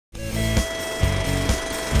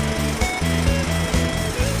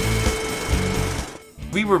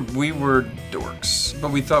We were dorks,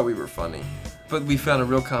 but we thought we were funny. But we found a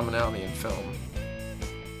real commonality in film.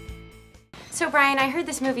 So Brian, I heard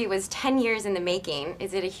this movie was 10 years in the making.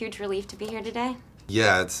 Is it a huge relief to be here today?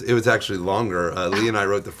 Yeah, it was actually longer. Lee and I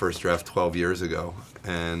wrote the first draft 12 years ago,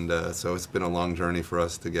 and so it's been a long journey for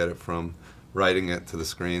us to get it from writing it to the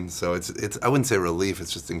screen. So it's I wouldn't say relief,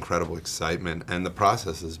 it's just incredible excitement, and the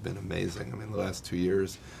process has been amazing. I mean, the last 2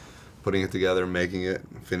 years, putting it together, making it,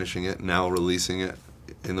 finishing it, now releasing it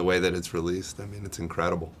in the way that it's released, I mean, it's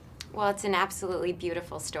incredible. Well, it's an absolutely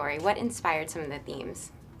beautiful story. What inspired some of the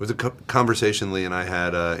themes? It was a conversation Lee and I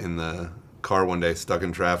had in the car one day, stuck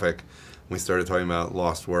in traffic. We started talking about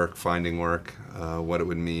lost work, finding work, what it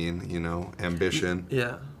would mean, you know, ambition.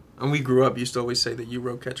 Yeah. And we grew up, used to always say that you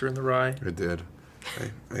wrote Catcher in the Rye. I did.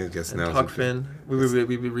 I guess now. Huck Finn. We'd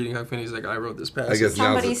be reading Huck Finn. He's like, I wrote this passage. I guess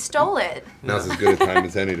somebody stole it. Now's as good a time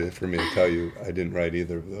as any for me to tell you I didn't write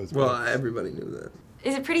either of those. Well, everybody knew that.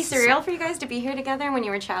 Is it pretty surreal for you guys to be here together when you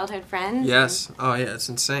were childhood friends? Yes. Oh yeah, it's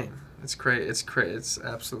insane. It's crazy. It's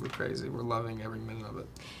absolutely crazy. We're loving every minute of it.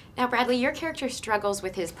 Now, Bradley, your character struggles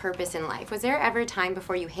with his purpose in life. Was there ever a time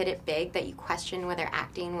before you hit it big that you questioned whether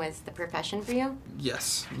acting was the profession for you?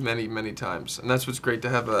 Yes, many, many times. And that's what's great to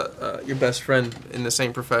have your best friend in the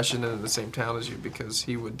same profession and in the same town as you, because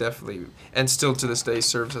he would definitely, and still to this day,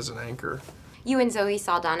 serves as an anchor. You and Zoe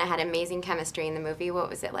Saldana had amazing chemistry in the movie. What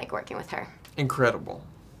was it like working with her? Incredible.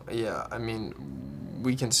 Yeah, I mean,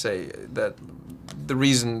 we can say that the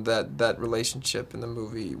reason that that relationship in the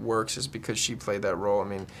movie works is because she played that role. I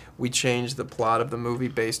mean, we changed the plot of the movie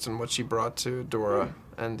based on what she brought to Dora,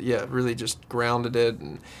 and yeah, really just grounded it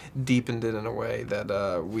and deepened it in a way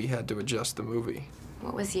that we had to adjust the movie.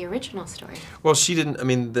 What was the original story? Well, she didn't, I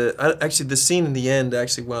mean, actually the scene in the end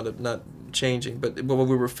actually wound up not changing, but when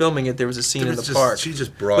we were filming it, there was a scene in the park. She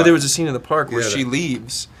just brought... But there was a scene in the park where she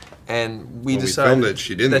leaves, and we decided that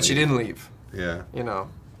she didn't leave. Yeah. You know,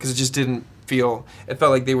 because it just didn't feel, it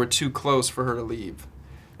felt like they were too close for her to leave.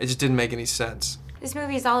 It just didn't make any sense. This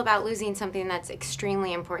movie is all about losing something that's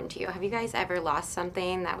extremely important to you. Have you guys ever lost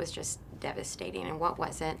something that was just devastating, and what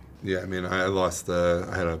was it? Yeah, I mean, I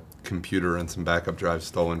had a computer and some backup drives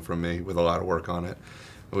stolen from me with a lot of work on it.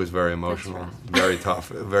 It was very emotional, very tough,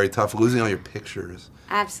 very tough. Losing all your pictures.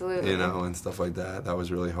 Absolutely. You know, and stuff like that. That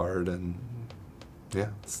was really hard, and yeah,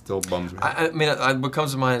 it still bums me. I mean, what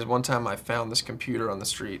comes to mind is one time I found this computer on the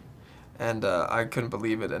street, and I couldn't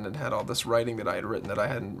believe it, and it had all this writing that I had written that I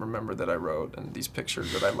hadn't remembered that I wrote, and these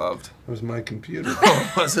pictures that I loved. It was my computer. No,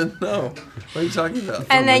 it wasn't. No. What are you talking about?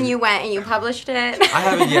 And then you went and you published it? I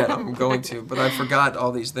haven't yet. I'm going to, but I forgot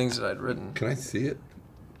all these things that I'd written. Can I see it?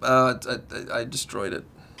 I destroyed it.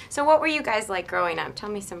 So what were you guys like growing up? Tell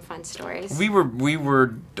me some fun stories. We were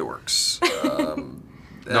dorks.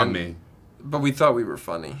 Not me. But we thought we were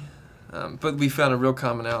funny. But we found a real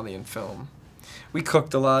commonality in film. We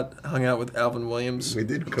cooked a lot, hung out with Alvin Williams. We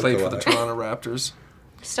did cook played a for lot. the Toronto Raptors.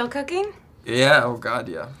 Still cooking? Yeah, oh God,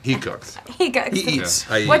 yeah. He cooks. He cooks. He eats.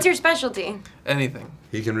 Yeah, I eat. What's your specialty? Anything.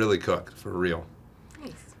 He can really cook, for real.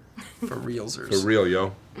 Nice. For realsers. For real,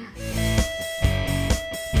 yo.